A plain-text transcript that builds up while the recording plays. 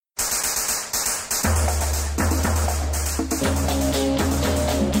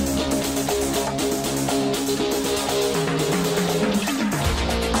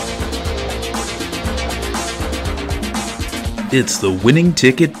It's the Winning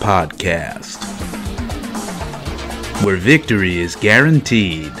Ticket Podcast, where victory is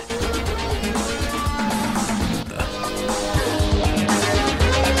guaranteed.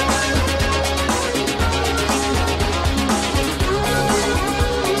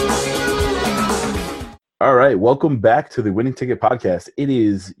 All right, welcome back to the Winning Ticket Podcast. It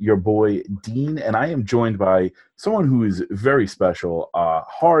is your boy, Dean, and I am joined by someone who is very special,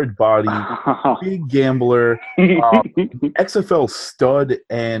 hard body, big gambler, XFL stud,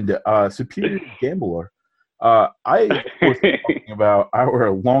 and superior gambler. I, of course, am talking about our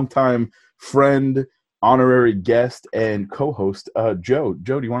longtime friend, honorary guest, and co-host, Joe.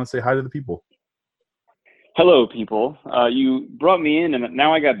 Joe, do you want to say hi to the people? Hello, people. You brought me in, and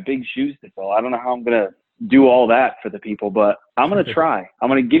now I got big shoes to fill. I don't know how I'm going to do all that for the people, but I'm going to try. I'm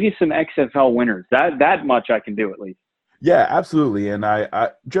going to give you some XFL winners. That much I can do at least. Yeah, absolutely. And I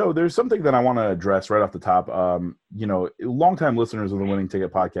Joe, there's something that I want to address right off the top. Longtime listeners of the Winning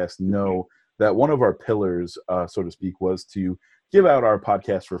Ticket Podcast know that one of our pillars, so to speak, was to give out our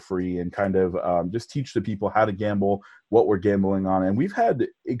podcast for free and kind of just teach the people how to gamble, what we're gambling on. And we've had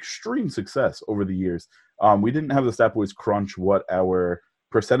extreme success over the years. We didn't have the Stat Boys crunch what our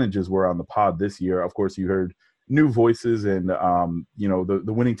percentages were on the pod this year. Of course, you heard new voices, and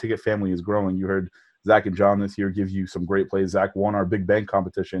the Winning Ticket family is growing. You heard Zach and John this year give you some great plays. Zach won our Big Bang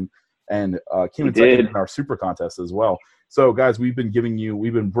competition and came in second in our Super Contest as well. So, guys, we've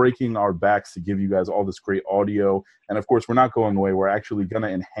been breaking our backs to give you guys all this great audio, and of course, we're not going away. We're actually going to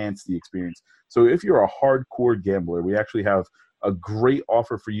enhance the experience. So, if you're a hardcore gambler, we actually have a great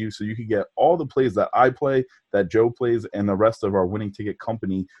offer for you, so you can get all the plays that I play, that Joe plays, and the rest of our Winning Ticket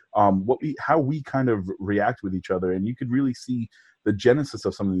company, how we kind of react with each other, and you could really see the genesis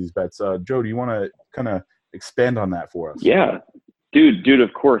of some of these bets. Joe, do you want to kind of expand on that for us? Yeah, dude,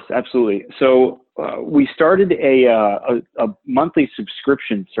 of course, absolutely. So we started a monthly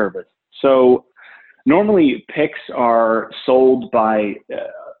subscription service. So normally picks are sold by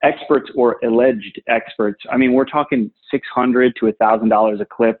experts or alleged experts. I mean, we're talking $600 to $1,000 a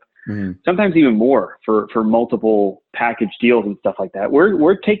clip, sometimes even more for multiple package deals and stuff like that.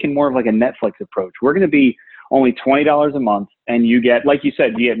 We're taking more of like a Netflix approach. We're going to be only $20 a month, and you get, like you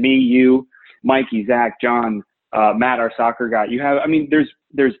said, you get me, you, Mikey, Zach, John, Matt, our soccer guy. You have, I mean,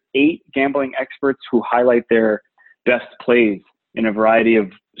 there's 8 gambling experts who highlight their best plays in a variety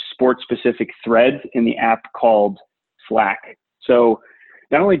of sports-specific threads in the app called Slack. So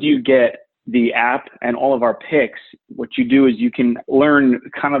not only do you get the app and all of our picks, what you do is you can learn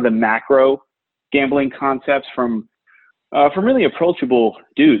kind of the macro gambling concepts from really approachable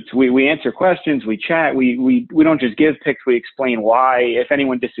dudes. We answer questions, we chat, we don't just give picks, we explain why. If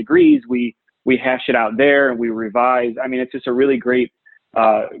anyone disagrees, we hash it out there and we revise. I mean, it's just a really great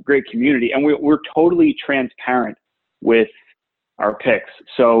community, and we're totally transparent with our picks.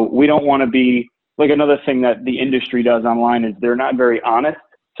 So we don't want to be like, another thing that the industry does online is they're not very honest.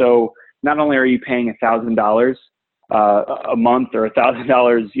 So not only are you paying $1,000 a month or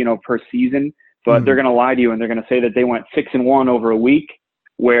 $1,000, per season, but they're going to lie to you and they're going to say that they went 6-1 over a week,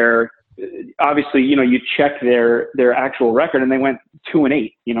 where obviously, you check their actual record and they went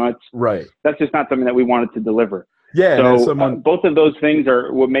 2-8. It's right. That's just not something that we wanted to deliver. Yeah. So both of those things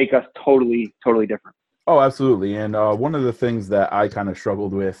are what make us totally, totally different. Oh, absolutely. And one of the things that I kind of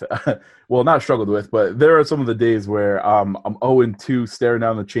struggled with, well, not struggled with, but there are some of the days where I'm 0-2 staring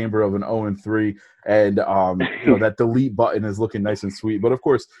down the chamber of an 0-3, and that delete button is looking nice and sweet. But of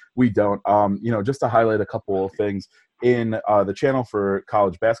course we don't. Just to highlight a couple of things in the channel for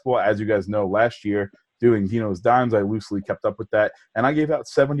college basketball, as you guys know, last year doing Dino's Dimes, I loosely kept up with that, and I gave out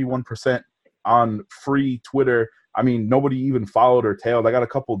 71% on free Twitter. I mean, nobody even followed or tailed. I got a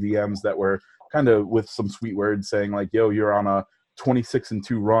couple DMs that were kind of with some sweet words saying like, yo, you're on a 26-2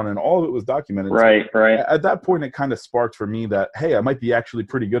 run, and all of it was documented. Right. At that point, it kind of sparked for me that, hey, I might be actually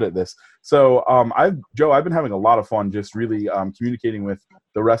pretty good at this. So I've been having a lot of fun just really communicating with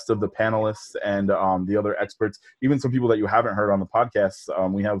the rest of the panelists and the other experts, even some people that you haven't heard on the podcast.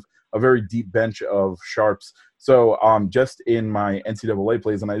 We have a very deep bench of sharps. So just in my NCAA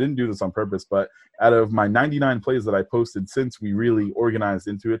plays, and I didn't do this on purpose, but out of my 99 plays that I posted since we really organized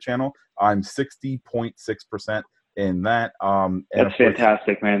into a channel, I'm 60.6% in that. That's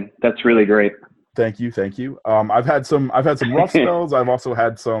fantastic, man. That's really great. Thank you. I've had some rough spells. I've also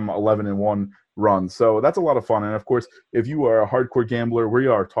had some 11-1 runs. So that's a lot of fun. And of course, if you are a hardcore gambler, we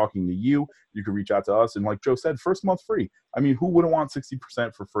are talking to you. You can reach out to us. And like Joe said, first month free. I mean, who wouldn't want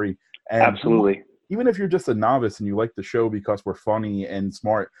 60% for free? And absolutely. even if you're just a novice and you like the show because we're funny and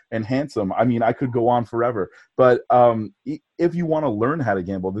smart and handsome, I mean, I could go on forever. But if you want to learn how to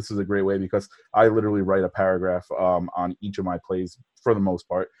gamble, this is a great way, because I literally write a paragraph on each of my plays for the most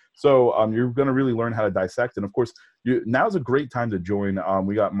part. So you're going to really learn how to dissect. And of course, now's a great time to join.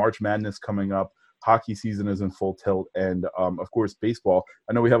 We got March Madness coming up. Hockey season is in full tilt. And of course, baseball.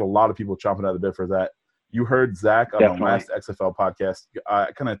 I know we have a lot of people chomping at the bit for that. You heard Zach on the last XFL podcast. I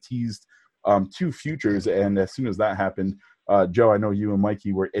kind of teased 2 futures. And as soon as that happened, Joe, I know you and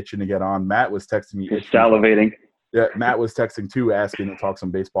Mikey were itching to get on. Matt was texting me. Salivating. Yeah, Matt was texting too, asking to talk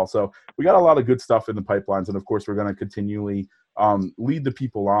some baseball. So we got a lot of good stuff in the pipelines. And of course, we're going to continually lead the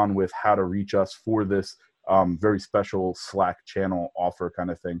people on with how to reach us for this very special Slack channel offer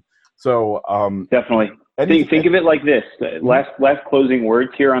kind of thing. So definitely think of it like this. Last closing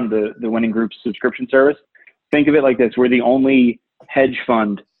words here on the Winning Group subscription service. Think of it like this. We're the only hedge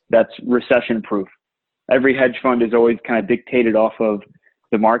fund that's recession proof. Every hedge fund is always kind of dictated off of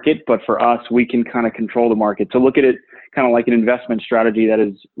the market, but for us, we can kind of control the market. So look at it kind of like an investment strategy that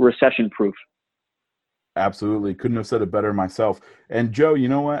is recession proof. Absolutely. Couldn't have said it better myself. And Joe, you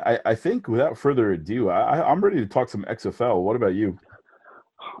know what? I think without further ado, I'm ready to talk some XFL. What about you?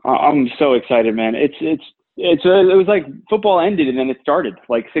 I'm so excited, man. It was like football ended and then it started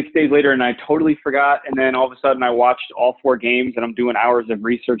like 6 days later, and I totally forgot. And then all of a sudden I watched all 4 games, and I'm doing hours of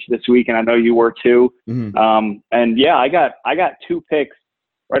research this week, and I know you were too. Mm-hmm. And yeah, I got 2 picks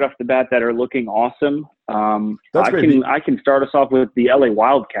right off the bat that are looking awesome. I can start us off with the LA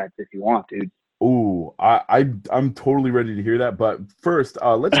Wildcats if you want, dude. Ooh, I'm totally ready to hear that. But first,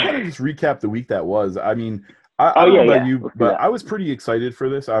 let's kind of just recap the week that was. I mean, I don't know about you, but I was pretty excited for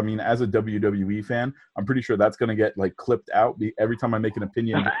this. I mean, as a WWE fan, I'm pretty sure that's going to get like clipped out. Every time I make an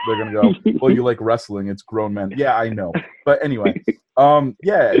opinion, they're going to go, well, you like wrestling. It's grown men. Yeah, I know. But anyway,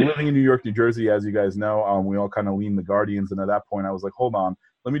 living in New York, New Jersey, as you guys know, we all kind of lean the Guardians. And at that point, I was like, hold on,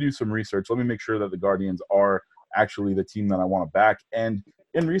 let me do some research. Let me make sure that the Guardians are actually the team that I want to back. And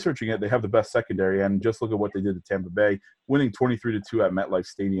in researching it, they have the best secondary. And just look at what they did to Tampa Bay, winning 23-2 at MetLife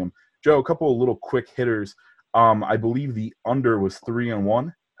Stadium. Joe, a couple of little quick hitters. I believe the under was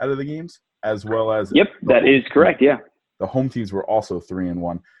 3-1 out of the games, as well as that is correct. Yeah, the home teams were also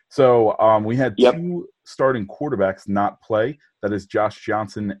 3-1. So we had 2 starting quarterbacks not play. That is Josh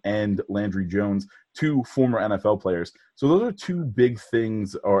Johnson and Landry Jones, 2 former NFL players. So those are 2 big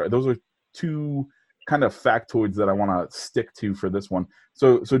things, or those are 2 kind of factoids that I want to stick to for this one.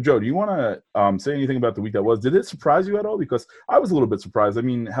 So Joe, do you want to say anything about the week that was? Did it surprise you at all? Because I was a little bit surprised. I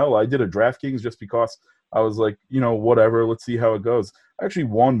mean, hell, I did a DraftKings just because I was like, whatever, let's see how it goes. I actually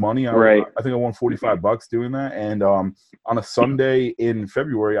won money. I think I won $45 doing that. And on a Sunday in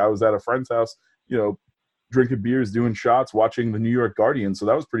February, I was at a friend's house, drinking beers, doing shots, watching the New York Guardians. So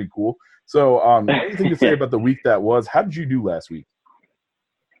that was pretty cool. So anything to say about the week that was? How did you do last week?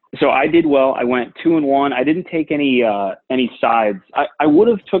 So I did well. I went 2-1. I didn't take any sides. I would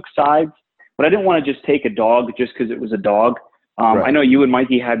have took sides, but I didn't want to just take a dog just because it was a dog. Right. I know you and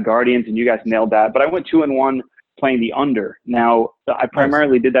Mikey had Guardians, and you guys nailed that. But I went 2-1 playing the under. Now, I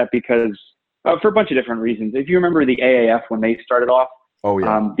primarily did that because for a bunch of different reasons. If you remember the AAF when they started off,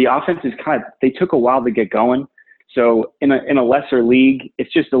 the offense is they took a while to get going. So in a lesser league,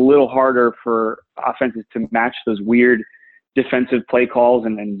 it's just a little harder for offenses to match those weird defensive play calls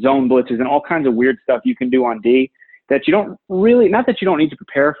and zone blitzes and all kinds of weird stuff you can do on D that you don't really, not that you don't need to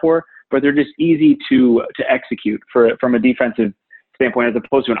prepare for, but they're just easy to execute from a defensive standpoint, as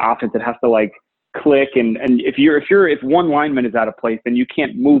opposed to an offense that has to like click. And if one lineman is out of place, then you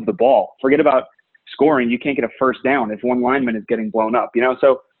can't move the ball. Forget about scoring. You can't get a first down if one lineman is getting blown up,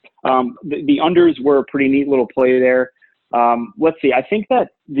 So the unders were a pretty neat little play there. Let's see. I think that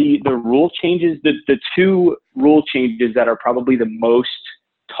the rule changes, the 2 rule changes that are probably the most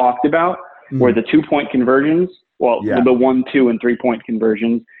talked about were the 2-point conversions. Well, the 1, 2, and 3-point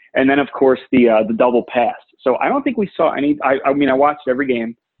conversions. And then, of course, the double pass. So I don't think we saw any. I mean, I watched every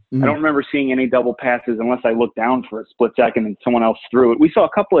game. I don't remember seeing any double passes unless I looked down for a split second and someone else threw it. We saw a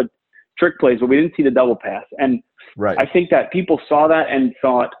couple of trick plays, but we didn't see the double pass. And I think that people saw that and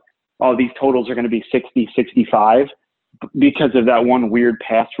thought, oh, these totals are going to be 60, 65 because of that one weird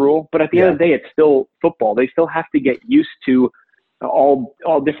pass rule. But at the end of the day, it's still football. They still have to get used to all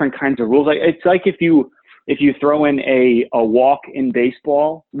different kinds of rules. It's like if you throw in a walk in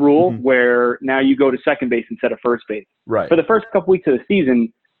baseball rule where now you go to second base instead of first base. Right. For the first couple weeks of the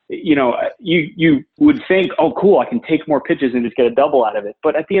season, you would think, oh, cool, I can take more pitches and just get a double out of it.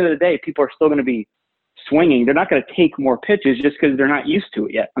 But at the end of the day, people are still going to be swinging. They're not going to take more pitches just because they're not used to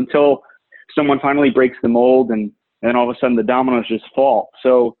it yet until someone finally breaks the mold and then all of a sudden the dominoes just fall.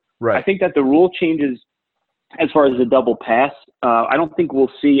 So I Right. think that the rule changes as far as the double pass. I don't think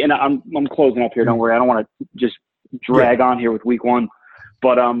we'll see, and I'm closing up here. Don't Mhm. worry. I don't want to just Yeah. drag on here with week one.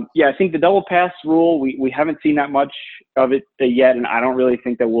 But yeah, I think the double pass rule, we haven't seen that much of it yet, and I don't really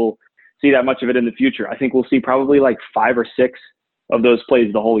think that we'll see that much of it in the future. I think we'll see probably like 5 or 6 of those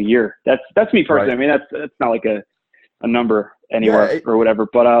plays the whole year. That's me personally. Right. I mean, that's not like a number Yeah. anywhere or whatever.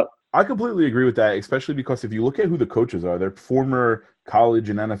 But I completely agree with that, especially because if you look at who the coaches are, they're former college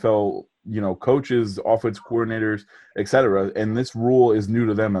and NFL, coaches, offense coordinators, etc. And this rule is new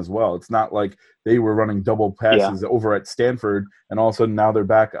to them as well. It's not like they were running double yeah, passes over at Stanford, and all of a sudden now they're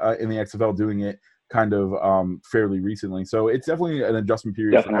back in the XFL doing it kind of fairly recently. So it's definitely an adjustment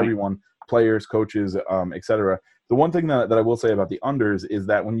period for definitely. everyone, players, coaches, etc. The one thing that I will say about the unders is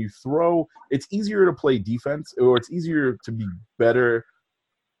that when you throw, it's easier to play defense, or it's easier to be better,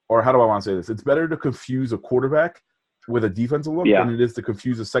 or how do I want to say this? It's better to confuse a quarterback with a defensive look Yeah, than it is to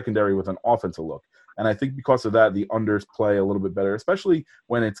confuse a secondary with an offensive look. And I think because of that, the unders play a little bit better, especially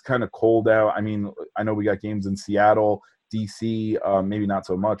when it's kind of cold out. I mean, I know we got games in Seattle, DC, maybe not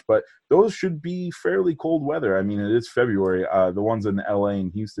so much, but those should be fairly cold weather. I mean, it is February. The ones in LA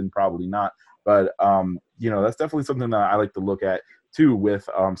and Houston, probably not. But, that's definitely something that I like to look at too with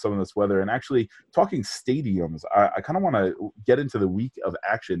some of this weather. And actually, talking stadiums, I kind of want to get into the week of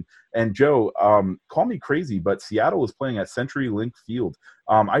action. And Joe, call me crazy, but Seattle is playing at CenturyLink Field.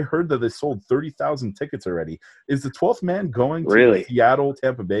 I heard that they sold 30,000 tickets already. Is the 12th man going to the really. Seattle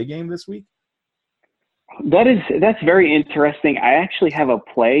Tampa Bay game this week? That's very interesting. I actually have a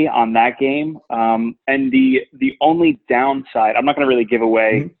play on that game, and the only downside, I'm not going to really give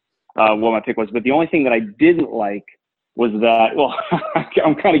away Mhm. what my pick was, but the only thing that I didn't like was that. Well,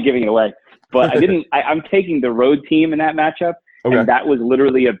 I'm kind of giving it away, but I didn't. I'm taking the road team in that matchup, and Okay. that was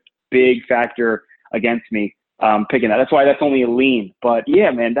literally a big factor against me picking that. That's why that's only a lean. But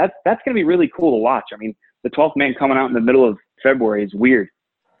yeah, man, that's going to be really cool to watch. I mean, the 12th man coming out in the middle of February is weird.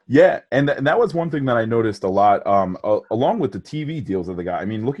 Yeah, and that was one thing that I noticed a lot, along with the TV deals that they got. I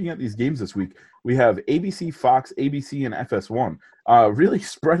mean, looking at these games this week, we have ABC, Fox, ABC, and FS1. Really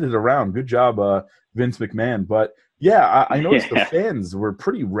spread it around. Good job, Vince McMahon. But yeah, I noticed the Yeah, fans were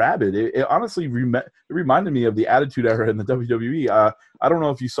pretty rabid. It honestly it reminded me of the Attitude Era in the WWE. I don't know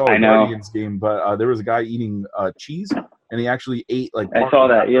if you saw I a know. Guardians game, but there was a guy eating cheese, and he actually ate like I part of saw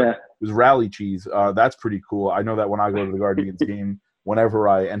the that. wrapper. Yeah. It was rally cheese. That's pretty cool. I know that when I go to the Guardians game, whenever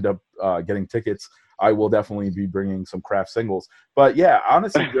I end up getting tickets, I will definitely be bringing some craft singles. But yeah,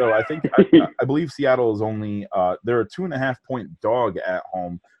 honestly, Joe, I believe Seattle is only they're a 2.5-point dog at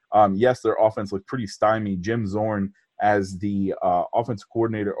home. Yes, their offense looked pretty stymied. Jim Zorn as the offensive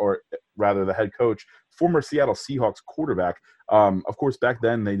coordinator, or rather the head coach, former Seattle Seahawks quarterback. Of course, back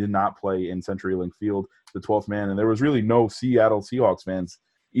then they did not play in CenturyLink Field, the 12th man, and there was really no Seattle Seahawks fans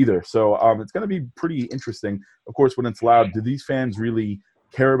either. So it's going to be pretty interesting. Of course, when it's loud, do these fans really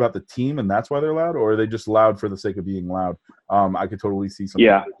care about the team and that's why they're loud, or are they just loud for the sake of being loud? I could totally see some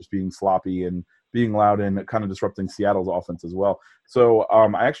Yeah. people just being sloppy and being loud and kind of disrupting Seattle's offense as well. So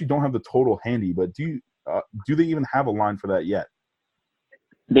I actually don't have the total handy, but do they even have a line for that yet?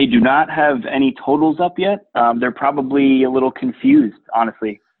 They do not have any totals up yet. They're probably a little confused,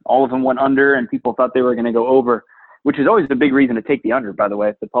 honestly. All of them went under, and people thought they were going to go over, which is always the big reason to take the under, by the way,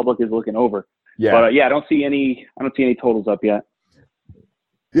 if the public is looking over. Yeah. But yeah, I don't see any totals up yet.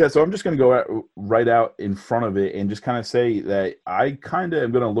 Yeah, so I'm just going to go right out in front of it and just kind of say that I kind of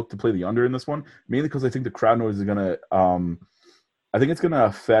am going to look to play the under in this one, mainly because I think the crowd noise is going to I think it's going to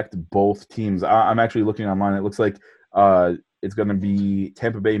affect both teams. I'm actually looking online. It looks like it's going to be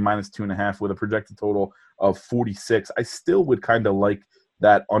Tampa Bay -2.5 with a projected total of 46. I still would kind of like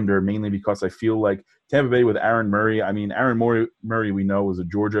that under, mainly because I feel like Tampa Bay with Aaron Murray. I mean, Aaron Murray we know was a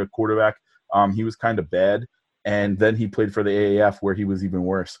Georgia quarterback. He was kind of bad, and then he played for the AAF where he was even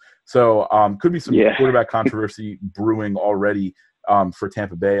worse. So could be some Yeah. quarterback controversy brewing already for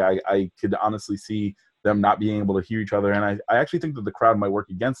Tampa Bay. I could honestly see them not being able to hear each other. And I actually think that the crowd might work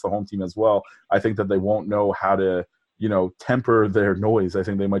against the home team as well. I think that they won't know how to, temper their noise. I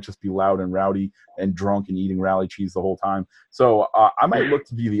think they might just be loud and rowdy and drunk and eating rally cheese the whole time. So I might look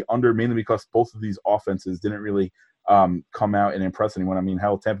to be the under, mainly because both of these offenses didn't really come out and impress anyone. I mean,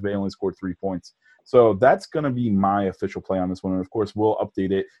 hell, Tampa Bay only scored 3 points. So that's going to be my official play on this one. And of course, we'll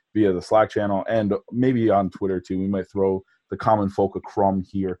update it via the Slack channel and maybe on Twitter too. We might throw the common folk a crumb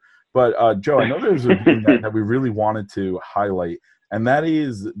here. But Joe, I know there's a game that we really wanted to highlight, and that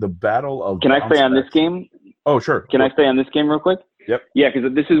is the battle of. Can I stay on this backs. game? Oh, sure. Can I stay on this game real quick? Yep. Yeah,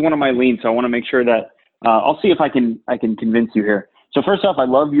 because this is one of my leans, so I want to make sure that I'll see if I can convince you here. So first off, I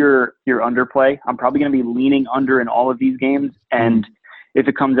love your underplay. I'm probably going to be leaning under in all of these games, and if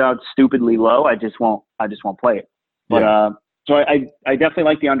it comes out stupidly low, I just won't play it. But so I definitely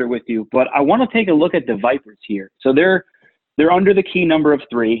like the under with you. But I want to take a look at the Vipers here. So they're under the key number of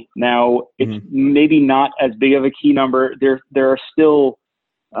 3. Now it's maybe not as big of a key number. There are still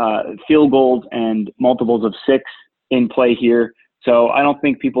field goals and multiples of 6 in play here. So I don't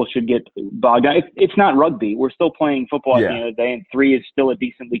think people should get bogged down. It's not rugby. We're still playing football at the end of the day, and 3 is still a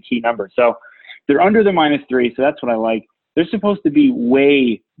decently key number. So they're under the -3, so that's what I like. They're supposed to be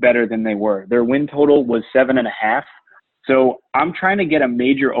way better than they were. Their win total was 7.5. So I'm trying to get a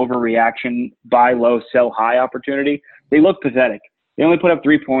major overreaction, buy low, sell high opportunity. They look pathetic. They only put up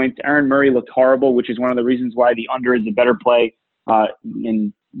 3 points. Aaron Murray looked horrible, which is one of the reasons why the under is a better play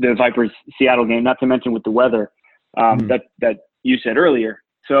in the Vipers Seattle game, not to mention with the weather that you said earlier.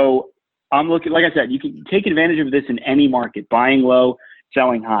 So I'm looking, like I said, you can take advantage of this in any market, buying low,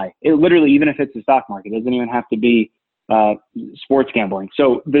 selling high. It literally, even if it's the stock market, it doesn't even have to be sports gambling.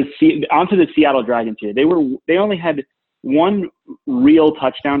 So onto the Seattle Dragons here. They only had one real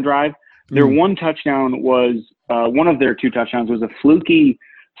touchdown drive. Their one touchdown was one of their 2 touchdowns was a fluky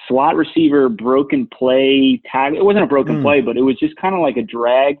slot receiver broken play tag. It wasn't a broken play, but it was just kind of like a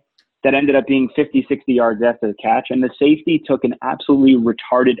drag that ended up being 50, 60 yards after the catch. And the safety took an absolutely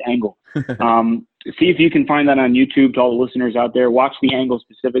retarded angle. See if you can find that on YouTube to all the listeners out there. Watch the angle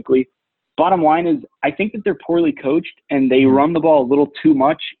specifically. Bottom line is, I think that they're poorly coached and they run the ball a little too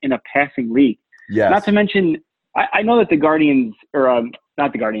much in a passing league. Yes. Not to mention, I know that the Guardians, or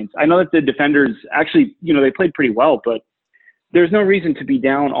not the Guardians, I know that the Defenders actually, they played pretty well, but there's no reason to be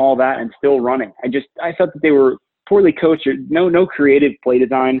down all that and still running. I thought that they were poorly coached, no creative play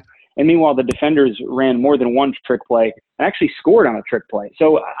design. And meanwhile, the Defenders ran more than one trick play and actually scored on a trick play.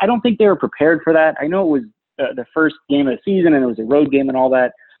 So I don't think they were prepared for that. I know it was the first game of the season and it was a road game and all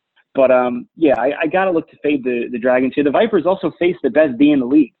that. But, I got to look to fade the Dragons here. The Vipers also faced the best D in the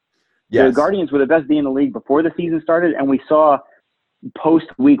league. Yes. The Guardians were the best D in the league before the season started, and we saw post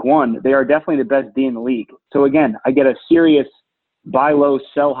week 1, they are definitely the best D in the league. So, again, I get a serious buy low,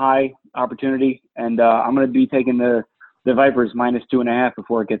 sell high opportunity, and I'm going to be taking the Vipers -2.5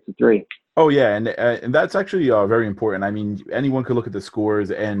 before it gets to 3. Oh, yeah, and that's actually very important. I mean, anyone could look at the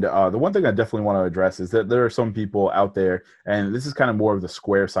scores, and the one thing I definitely want to address is that there are some people out there, and this is kind of more of the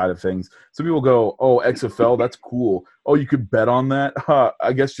square side of things. Some people go, oh, XFL, that's cool. Oh, you could bet on that?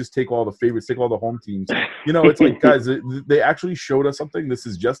 I guess just take all the favorites, take all the home teams. It's like, guys, they actually showed us something. This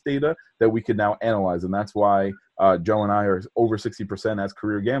is just data that we can now analyze, and that's why Joe and I are over 60% as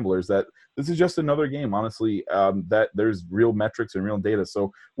career gamblers, that this is just another game, honestly, that there's real metrics and real data.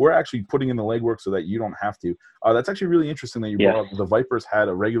 So we're actually putting in the legwork so that you don't have to. That's actually really interesting that you brought up the Vipers had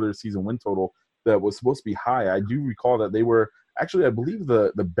a regular season win total that was supposed to be high. I do recall that they were actually, I believe,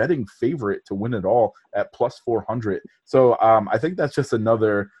 the betting favorite to win it all at +400. So I think that's just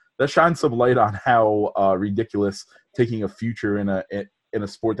another – that shines some light on how ridiculous taking a future in a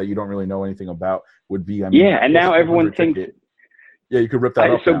sport that you don't really know anything about would be. I mean, and now everyone thinks – you could rip that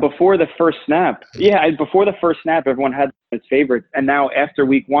up. So now. Before the first snap, everyone had them as favorites, and now after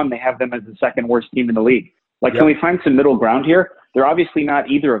week 1, they have them as the second worst team in the league. Like, Can we find some middle ground here? They're obviously not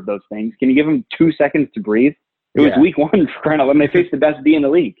either of those things. Can you give them 2 seconds to breathe? It was week 1 for crying out loud, and they faced the best D in the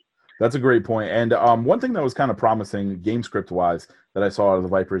league. That's a great point. And one thing that was kind of promising game script wise that I saw out of the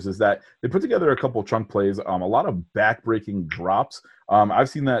Vipers is that they put together a couple chunk plays, a lot of back-breaking drops. I've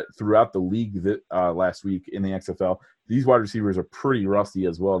seen that throughout the league last week in the XFL. These wide receivers are pretty rusty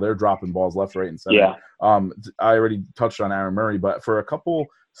as well. They're dropping balls left, right, and center. Yeah. I already touched on Aaron Murray, but for a couple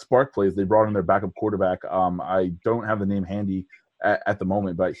spark plays, they brought in their backup quarterback. I don't have the name handy at the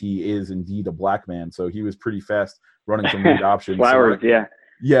moment, but he is indeed a black man. So he was pretty fast running some read options. Flowers,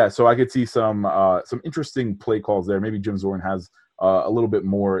 Yeah, so I could see some interesting play calls there. Maybe Jim Zorn has a little bit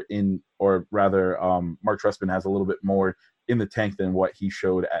more in, or rather Mark Trestman has a little bit more in the tank than what he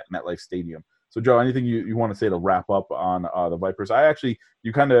showed at MetLife Stadium. So, Joe, anything you want to say to wrap up on the Vipers?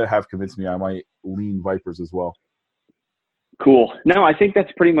 You kind of have convinced me I might lean Vipers as well. Cool. No, I think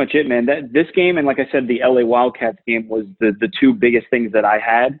that's pretty much it, man. This game, and like I said, the LA Wildcats game was the 2 biggest things that I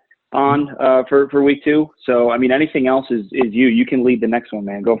had on for week 2. So, I mean, anything else is you. You can lead the next one,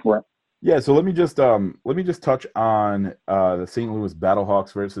 man. Go for it. Yeah, so let me just touch on the St. Louis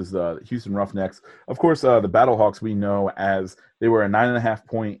Battlehawks versus the Houston Roughnecks. Of course, the Battlehawks we know as they were a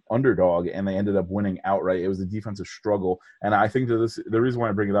 9.5-point underdog, and they ended up winning outright. It was a defensive struggle, and I think that the reason why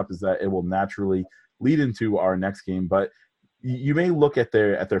I bring it up is that it will naturally lead into our next game. But you may look at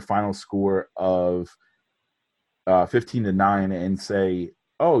their final score of 15-9 and say,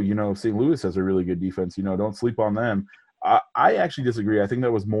 oh, St. Louis has a really good defense. Don't sleep on them. I actually disagree. I think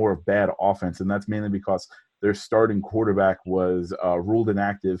that was more of bad offense, and that's mainly because their starting quarterback was ruled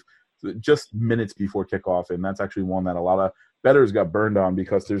inactive just minutes before kickoff, and that's actually one that a lot of bettors got burned on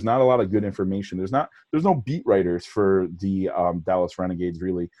because there's not a lot of good information. There's no beat writers for the Dallas Renegades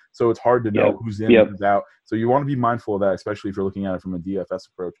really, so it's hard to know who's in, who's out. So you want to be mindful of that, especially if you're looking at it from a DFS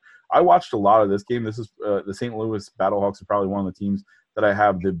approach. I watched a lot of this game. This is the St. Louis Battlehawks are probably one of the teams that I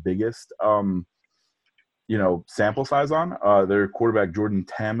have the biggest sample size on. Their quarterback Jordan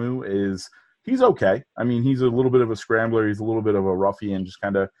Tamu he's okay. I mean, he's a little bit of a scrambler. He's a little bit of a ruffian, just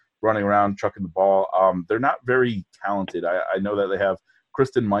kind of running around, chucking the ball. They're not very talented. I know that they have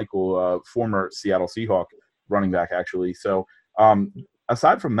Kristen Michael, former Seattle Seahawk running back, actually. So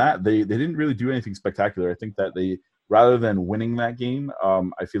aside from that, they didn't really do anything spectacular. I think that rather than winning that game,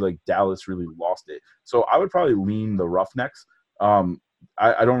 I feel like Dallas really lost it. So I would probably lean the Roughnecks.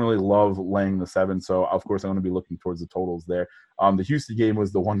 I don't really love laying the 7, so of course I'm going to be looking towards the totals there. The Houston game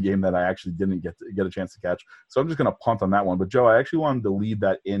was the one game that I actually didn't get a chance to catch, so I'm just going to punt on that one. But Joe, I actually wanted to lead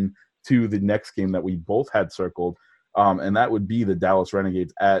that into the next game that we both had circled, and that would be the Dallas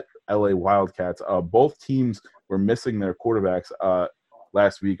Renegades at LA Wildcats. Both teams were missing their quarterbacks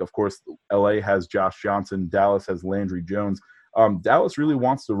last week. Of course, LA has Josh Johnson, Dallas has Landry Jones. Dallas really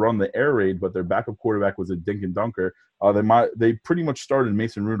wants to run the air raid, but their backup quarterback was a dink and dunker. They pretty much started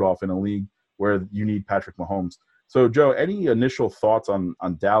Mason Rudolph in a league where you need Patrick Mahomes. So, Joe, any initial thoughts on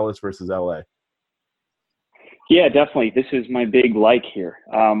Dallas versus LA? Yeah, definitely. This is my big like here.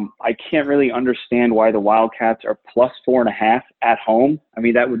 I can't really understand why the Wildcats are plus 4.5 at home. I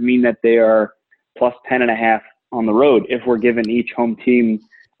mean, that would mean that they are plus 10.5 on the road if we're giving each home team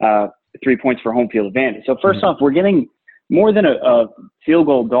 3 points for home field advantage. So first off, we're getting more than a field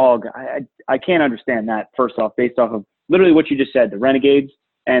goal dog. I can't understand that, first off, based off of literally what you just said, the Renegades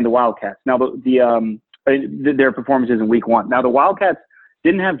and the Wildcats. Now, their performances in week 1. Now, the Wildcats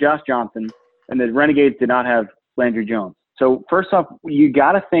didn't have Josh Johnson, and the Renegades did not have Landry Jones. So first off, you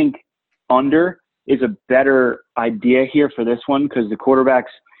got to think under is a better idea here for this one because the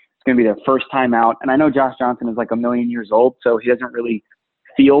quarterback's going to be their first time out. And I know Josh Johnson is like a million years old, so he doesn't really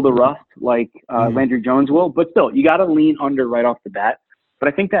feel the rust like Landry Jones will. But still, you got to lean under right off the bat.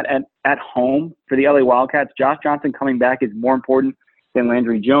 But I think that at home for the LA Wildcats, Josh Johnson coming back is more important than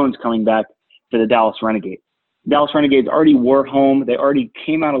Landry Jones coming back for the Dallas Renegades. Dallas Renegades already were home. They already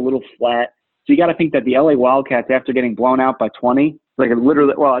came out a little flat. So you got to think that the LA Wildcats, after getting blown out by 20,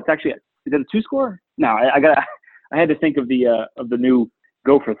 it's actually, is it a 2-score? No, I had to think of the new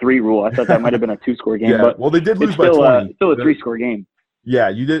go for 3 rule. I thought that might have been a 2-score game. Yeah, but well, they did lose by 20. It's still a 3-score game.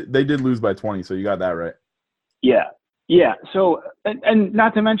 Yeah, they did lose by 20, so you got that right. Yeah. So, and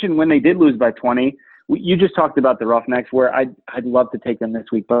not to mention when they did lose by 20, you just talked about the Roughnecks, where I'd love to take them this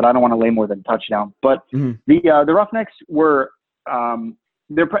week, but I don't want to lay more than a touchdown. But the Roughnecks were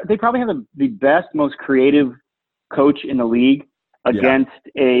they probably have the best, most creative coach in the league against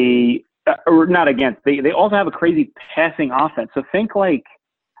they also have a crazy passing offense. So think like,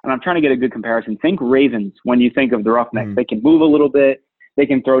 and I'm trying to get a good comparison, think Ravens when you think of the Roughnecks. They can move a little bit. They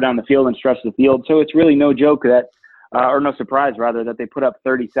can throw down the field and stretch the field. So it's really no joke or no surprise rather, that they put up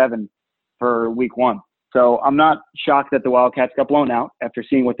 37 for week 1. So I'm not shocked that the Wildcats got blown out after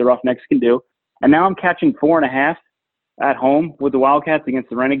seeing what the Roughnecks can do. And now I'm catching 4.5 at home with the Wildcats against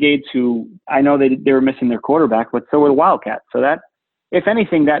the Renegades, who I know they were missing their quarterback, but so were the Wildcats. So that, if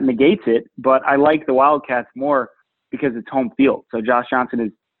anything, that negates it. But I like the Wildcats more because it's home field. So Josh Johnson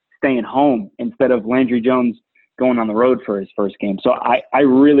is staying home instead of Landry Jones going on the road for his first game. So I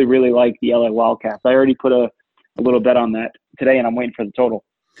really, really like the LA Wildcats. I already put a little bet on that today, and I'm waiting for the total.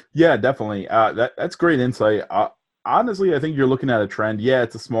 Yeah, definitely. That's great insight. Honestly, I think you're looking at a trend. Yeah,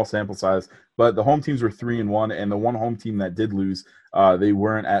 it's a small sample size, but the home teams were 3-1, and the one home team that did lose, they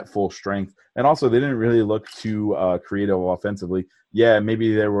weren't at full strength. And also, they didn't really look too creative offensively. Yeah,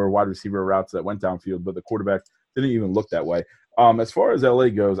 maybe there were wide receiver routes that went downfield, but the quarterback didn't even look that way. As far as LA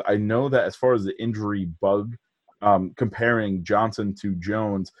goes, I know that as far as the injury bug, comparing Johnson to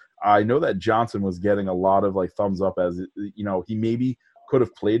Jones, I know that Johnson was getting a lot of thumbs up as, he maybe could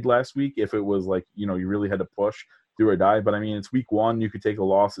have played last week if it was you really had to push do or die. But I mean, it's week 1. You could take a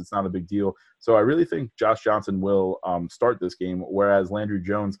loss. It's not a big deal. So I really think Josh Johnson will start this game, whereas Landry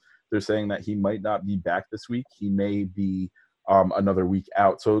Jones, they're saying that he might not be back this week. He may be another week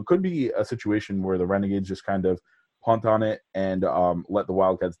out. So it could be a situation where the Renegades just kind of punt on it and let the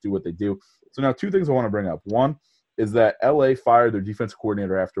Wildcats do what they do. So now 2 things I want to bring up. One is that LA fired their defensive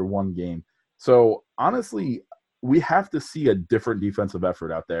coordinator after 1 game. So honestly, we have to see a different defensive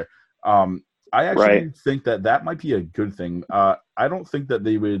effort out there. I actually think that might be a good thing. I don't think that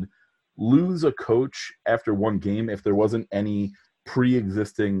they would lose a coach after 1 game if there wasn't any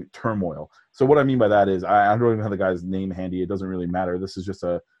pre-existing turmoil. So what I mean by that is I don't even have the guy's name handy. It doesn't really matter. This is just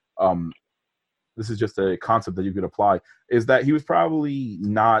a concept that you could apply, is that he was probably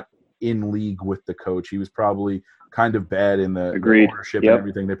not in league with the coach. He was probably kind of bad in the ownership and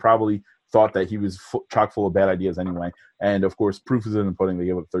everything. They probably thought that he was chock full of bad ideas anyway. And of course, proof is in the pudding. They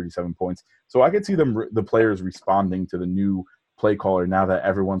gave up 37 points. So I could see the players responding to the new play caller now that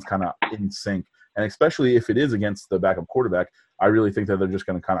everyone's kind of in sync. And especially if it is against the backup quarterback, I really think that they're just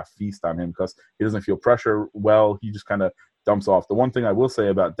going to kind of feast on him because he doesn't feel pressure well. He just kind of dumps off. The one thing I will say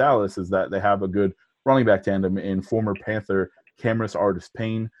about Dallas is that they have a good running back tandem in former Panther Cameron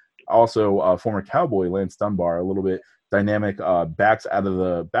Artis-Payne, also former Cowboy Lance Dunbar, a little bit dynamic backs out of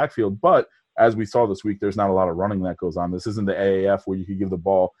the backfield. But as we saw this week, there's not a lot of running that goes on. This isn't the AAF where you could give the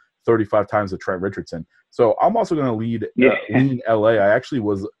ball 35 times to Trent Richardson. So I'm also going to lean LA.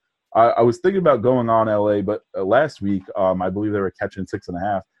 I was thinking about going on LA, but last week I believe they were catching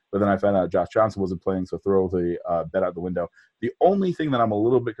 6.5. But then I found out Josh Johnson wasn't playing, so throw the bet out the window. The only thing that I'm a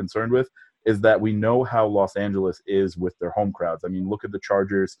little bit concerned with is that we know how Los Angeles is with their home crowds. I mean, look at the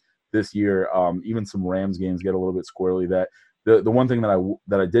Chargers this year. Even some Rams games get a little bit squirrely. That the one thing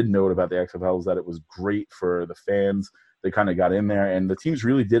that I did note about the XFL is that it was great for the fans. They kind of got in there, and the teams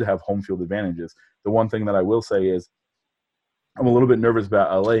really did have home field advantages. The one thing that I will say is I'm a little bit nervous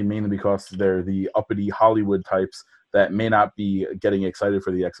about LA, mainly because they're the uppity Hollywood types that may not be getting excited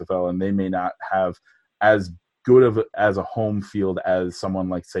for the XFL, and they may not have as good as a home field as someone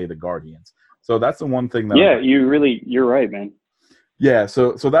like, say, the Guardians. So that's the one thing that you're right, man. Yeah,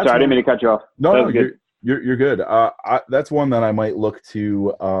 so that's. Sorry, I didn't mean to cut you off. No, you're good. That's one that I might look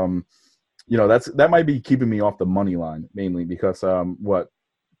to. That might be keeping me off the money line mainly because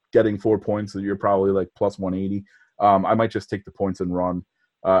getting 4 points, you're probably like plus 180. I might just take the points and run.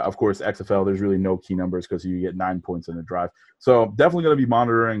 Of course, XFL, there's really no key numbers because you get 9 points in a drive. So definitely going to be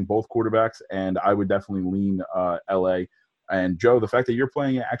monitoring both quarterbacks, and I would definitely lean LA. And Joe, the fact that you're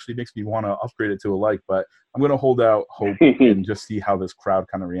playing it actually makes me want to upgrade it to a like, but I'm going to hold out hope and just see how this crowd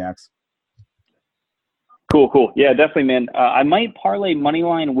kind of reacts. Cool. Yeah, definitely, man. I might parlay money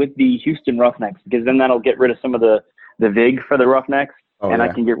line with the Houston Roughnecks because then that'll get rid of some of the VIG for the Roughnecks, I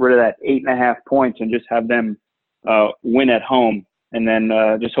can get rid of that 8.5 points and just have them win at home, and then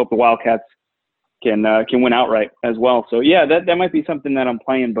just hope the Wildcats can win outright as well. So yeah, that might be something that I'm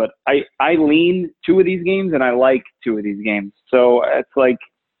playing, but I lean 2 of these games and I like 2 of these games. So it's like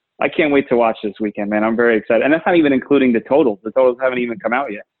I can't wait to watch this weekend, man. I'm very excited, and that's not even including the totals. The totals haven't even come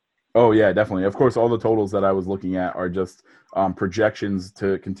out yet. Oh yeah, definitely. Of course, all the totals that I was looking at are just projections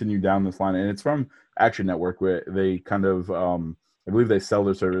to continue down this line, and it's from Action Network, where they kind of I believe they sell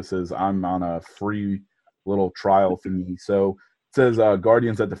their services. I'm on a free little trial thingy. So it says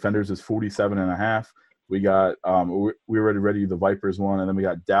Guardians at Defenders is 47.5. We got we already ready the Vipers one, and then we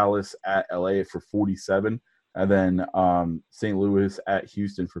got Dallas at LA for 47, and then St. Louis at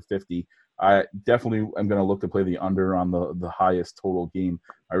Houston for 50. I definitely am going to look to play the under on the highest total game.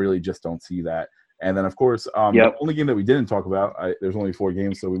 I really just don't see that. And then, of course, the only game that we didn't talk about, there's only 4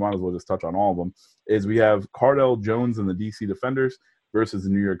 games, so we might as well just touch on all of them, is we have Cardell Jones and the DC Defenders versus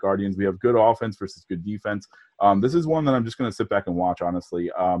the New York Guardians. We have good offense versus good defense. This is one that I'm just going to sit back and watch, honestly.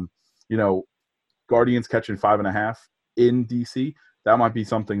 Guardians catching 5.5 in DC, that might be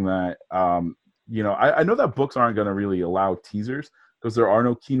something that, I know that books aren't going to really allow teasers because there are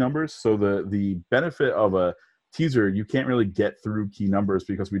no key numbers. So the benefit of a teaser, you can't really get through key numbers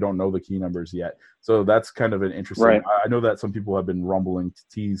because we don't know the key numbers yet. So that's kind of an interesting. Right. I know that some people have been rumbling to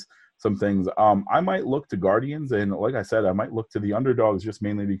tease some things. I might look to Guardians, and like I said, I might look to the underdogs just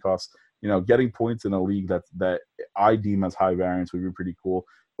mainly because getting points in a league that I deem as high variance would be pretty cool.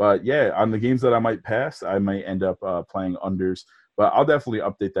 But yeah, on the games that I might pass, I might end up playing unders. But I'll definitely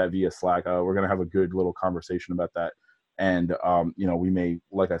update that via Slack. We're gonna have a good little conversation about that, and we may,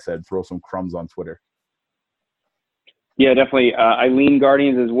 like I said, throw some crumbs on Twitter. Yeah, definitely. I lean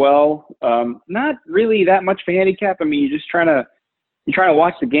Guardians as well. Not really that much for handicap. I mean, you're trying to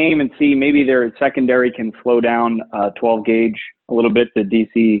watch the game and see maybe their secondary can slow down 12 gauge a little bit to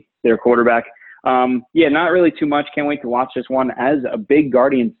DC, their quarterback. Yeah, not really too much. Can't wait to watch this one as a big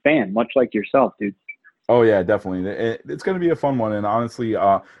Guardians fan, much like yourself, dude. Oh, yeah, definitely. It's going to be a fun one. And honestly,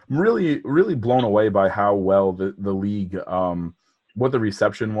 I'm really, really blown away by how well the league, what the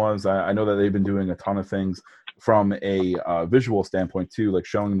reception was. I know that they've been doing a ton of things from a visual standpoint, too, like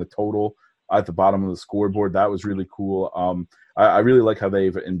showing the total at the bottom of the scoreboard. That was really cool. I really like how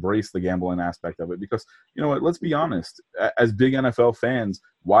they've embraced the gambling aspect of it because, you know what, let's be honest, as big NFL fans,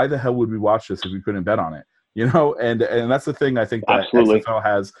 why the hell would we watch this if we couldn't bet on it? And that's the thing I think that XFL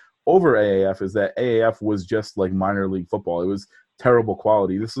has over AAF is that AAF was just like minor league football. It was terrible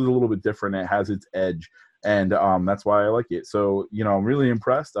quality. This is a little bit different. It has its edge, and that's why I like it. So, I'm really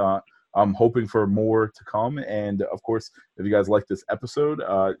impressed. I'm hoping for more to come. And of course, if you guys like this episode,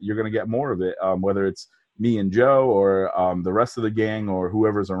 you're going to get more of it, whether it's me and Joe or the rest of the gang or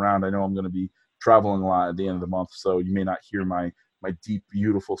whoever's around. I know I'm going to be traveling a lot at the end of the month, so you may not hear my deep,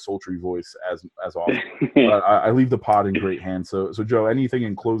 beautiful, sultry voice as often. But I leave the pod in great hands. So Joe, anything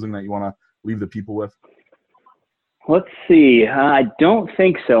in closing that you want to leave the people with? Let's see. I don't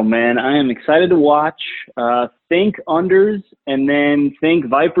think so, man. I am excited to watch. Think unders and then think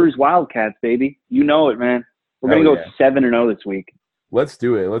Vipers, Wildcats, baby. You know it, man. We're going to go 7-0 this week. Let's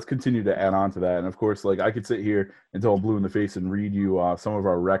do it. Let's continue to add on to that. And of course, like, I could sit here until I'm blue in the face and read you some of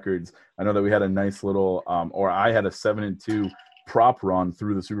our records. I know that we had a nice little, or I had a 7-2 prop run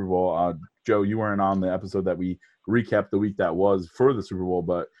through the Super Bowl. Joe, you weren't on the episode that we recapped the week that was for the Super Bowl,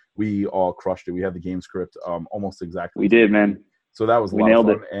 but we all crushed it. We had the game script almost exactly. We did, man. So that was a lot of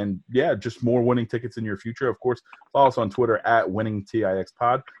fun. And yeah, just more winning tickets in your future. Of course, follow us on Twitter at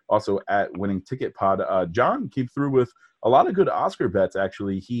WinningTixPod, also at WinningTicketPod. John came through with a lot of good Oscar bets,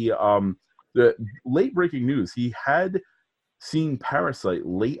 actually. He the late breaking news, he had seen Parasite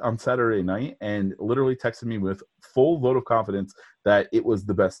late on Saturday night and literally texted me with full vote of confidence that it was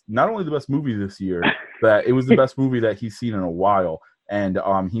the best, not only the best movie this year, but it was the best movie that he's seen in a while. And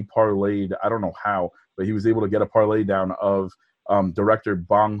he parlayed, I don't know how, but he was able to get a parlay down of director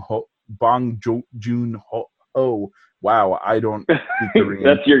Bong Joon-ho. Wow, I don't speak Korean.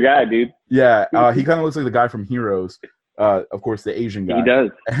 That's your guy, dude. Yeah, he kind of looks like the guy from Heroes. Of course, the Asian guy. He does.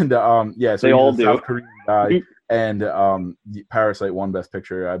 And yeah, so they he's all a do. South Korean guy. And Parasite won Best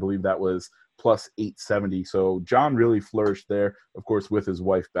Picture. I believe that was plus 870. So John really flourished there, of course, with his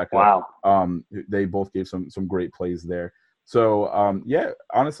wife, Becca. Wow. They both gave some great plays there. So, yeah,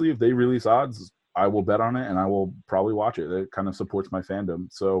 honestly, if they release odds, I will bet on it, and I will probably watch it. It kind of supports my fandom.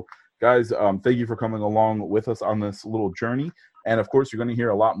 So, guys, thank you for coming along with us on this little journey. And, of course, you're going to hear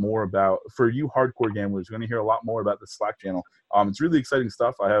a lot more about, for you hardcore gamblers, you're going to hear a lot more about the Slack channel. It's really exciting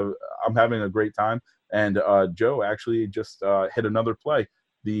stuff. I'm having a great time. And Joe actually just hit another play.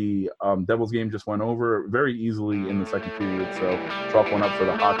 The Devils game just went over very easily in the second period. So, chalk one up for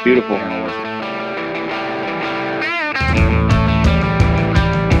the hot. Beautiful. Analyst.